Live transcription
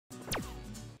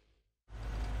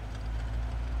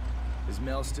Is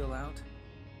Mel still out?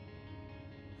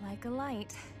 Like a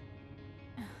light.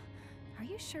 Are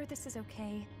you sure this is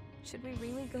okay? Should we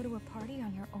really go to a party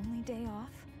on your only day off?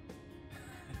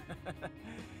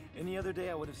 Any other day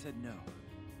I would have said no.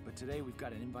 But today we've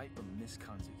got an invite from Miss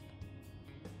Kanzuki.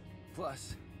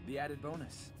 Plus, the added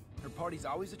bonus. Her parties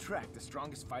always attract the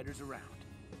strongest fighters around.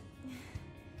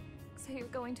 So you're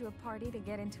going to a party to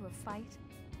get into a fight?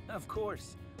 Of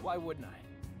course. Why wouldn't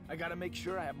I? I gotta make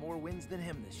sure I have more wins than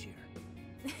him this year.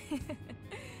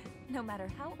 No matter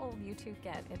how old you two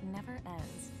get, it never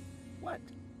ends. What?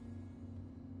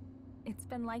 It's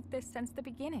been like this since the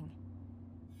beginning.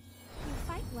 You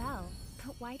fight well,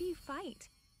 but why do you fight?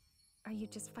 Are you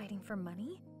just fighting for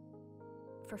money?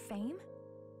 For fame?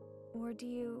 Or do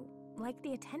you like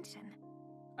the attention?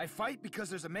 I fight because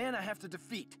there's a man I have to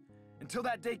defeat. Until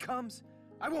that day comes,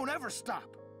 I won't ever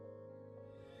stop.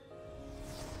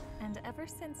 And ever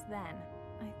since then,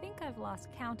 I think I've lost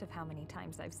count of how many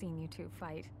times I've seen you two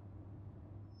fight.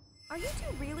 Are you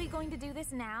two really going to do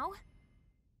this now?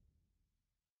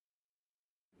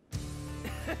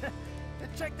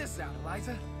 Check this out,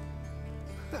 Eliza.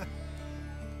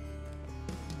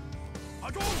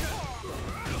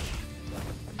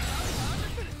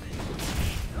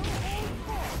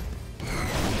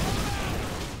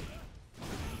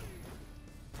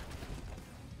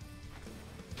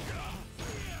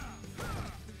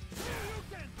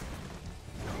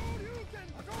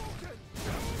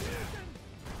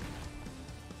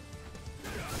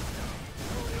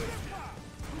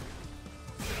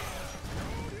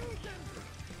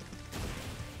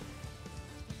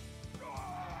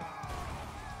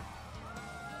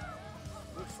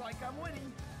 Looks like I'm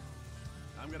winning.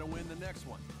 I'm gonna win the next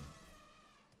one.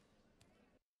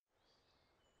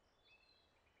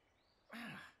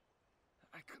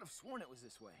 I could have sworn it was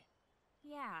this way.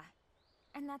 Yeah.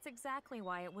 And that's exactly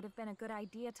why it would have been a good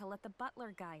idea to let the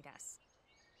butler guide us.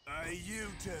 Hey, you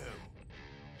two.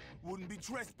 Wouldn't be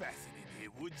trespassing in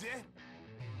here, would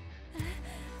you?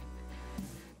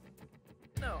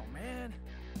 No, man.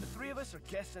 The three of us are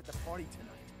guests at the party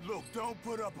tonight. Look, don't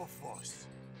put up a fuss.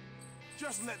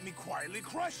 Just let me quietly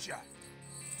crush ya.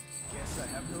 Guess I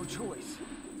have no choice.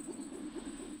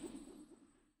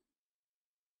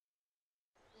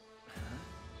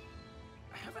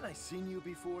 Haven't I seen you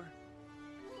before?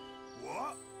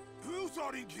 What? Who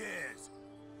thought he cares?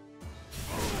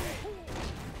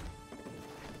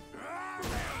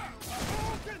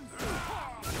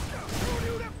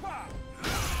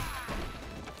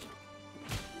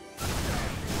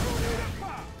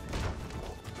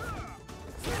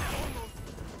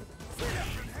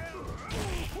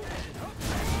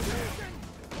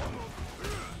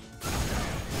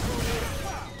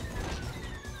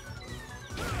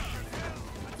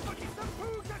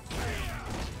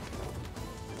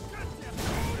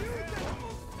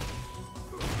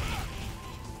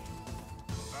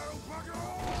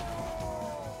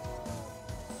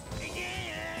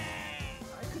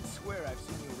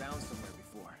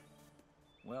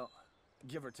 Well,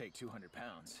 give or take 200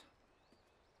 pounds.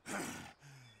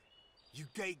 You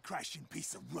gate-crashing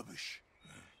piece of rubbish.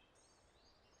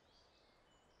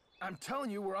 I'm telling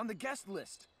you, we're on the guest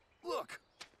list. Look!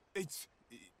 It's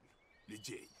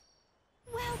legit.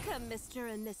 Welcome, Mr.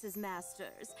 and Mrs.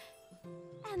 Masters.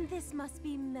 And this must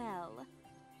be Mel.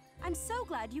 I'm so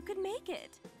glad you could make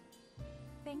it.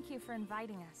 Thank you for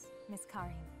inviting us, Miss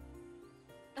Karin.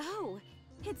 Oh,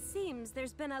 it seems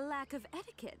there's been a lack of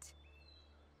etiquette.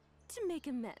 To make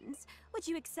amends, would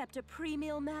you accept a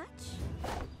pre-meal match?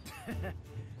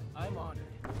 I'm honored.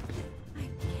 I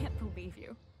can't believe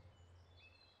you.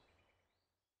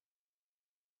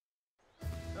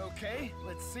 Okay,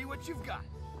 let's see what you've got.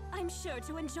 I'm sure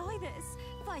to enjoy this,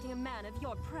 fighting a man of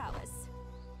your prowess.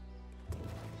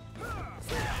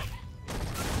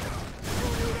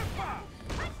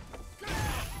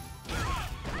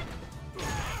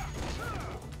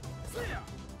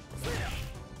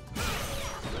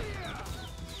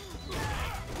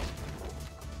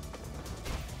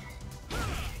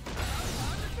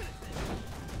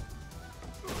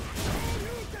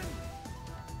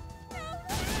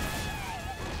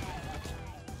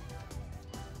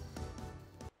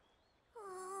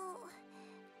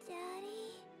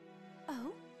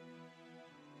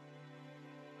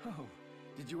 Oh,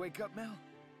 did you wake up, Mel?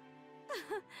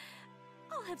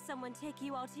 I'll have someone take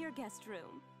you all to your guest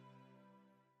room.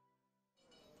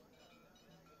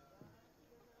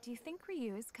 Do you think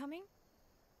Ryu is coming?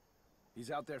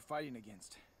 He's out there fighting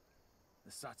against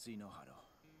the Satsui no Hado.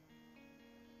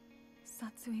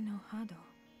 Satsui no Hado.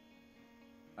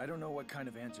 I don't know what kind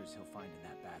of answers he'll find in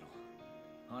that battle.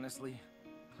 Honestly,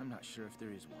 I'm not sure if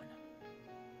there is one.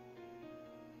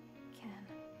 can.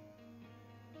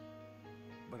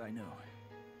 But I know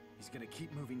he's gonna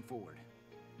keep moving forward.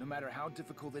 No matter how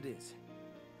difficult it is.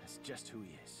 That's just who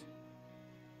he is.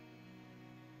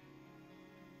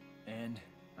 And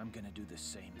I'm gonna do the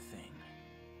same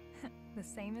thing. The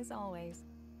same as always.